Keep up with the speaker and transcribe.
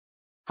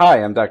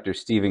Hi, I'm Dr.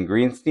 Stephen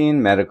Greenstein,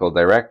 Medical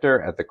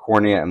Director at the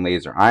Cornea and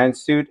Laser Eye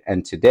Institute,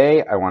 and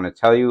today I want to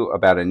tell you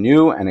about a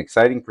new and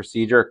exciting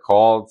procedure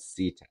called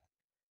CTAK,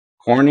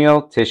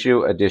 Corneal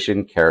Tissue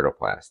Addition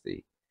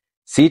Keratoplasty.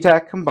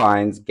 CTAK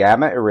combines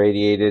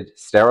gamma-irradiated,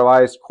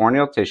 sterilized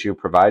corneal tissue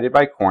provided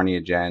by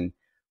CorneaGen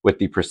with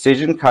the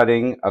precision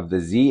cutting of the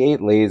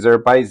Z8 laser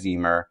by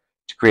Ziemer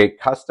to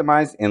create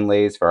customized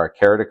inlays for our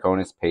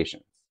keratoconus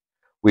patients.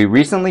 We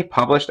recently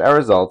published our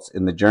results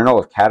in the Journal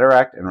of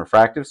Cataract and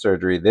Refractive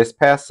Surgery this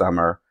past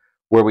summer,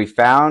 where we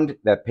found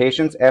that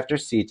patients after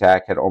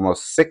CTAK had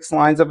almost 6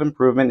 lines of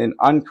improvement in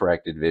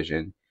uncorrected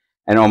vision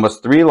and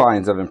almost 3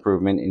 lines of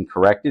improvement in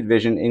corrected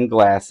vision in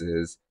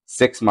glasses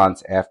 6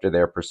 months after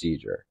their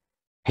procedure.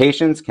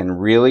 Patients can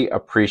really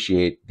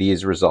appreciate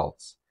these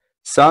results.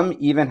 Some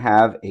even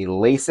have a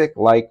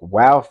LASIK-like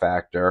wow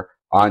factor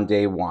on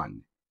day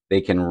 1.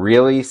 They can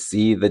really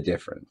see the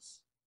difference.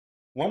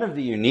 One of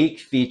the unique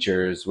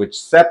features which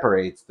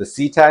separates the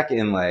CTAK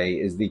inlay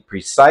is the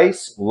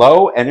precise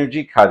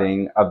low-energy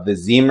cutting of the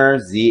Ziemer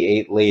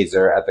Z8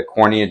 laser at the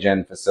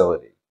CorneaGen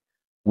facility.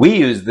 We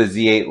use the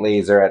Z8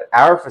 laser at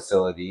our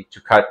facility to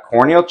cut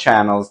corneal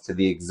channels to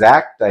the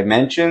exact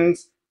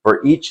dimensions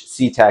for each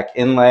CTAK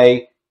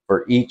inlay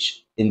for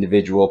each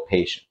individual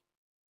patient.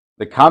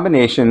 The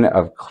combination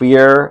of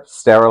clear,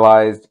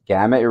 sterilized,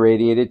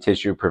 gamma-irradiated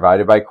tissue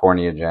provided by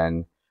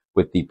CorneaGen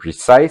with the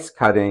precise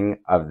cutting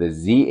of the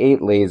Z8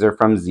 laser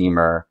from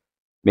Ziemer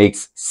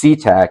makes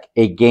CTAK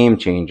a game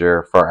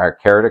changer for our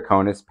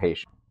keratoconus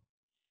patients.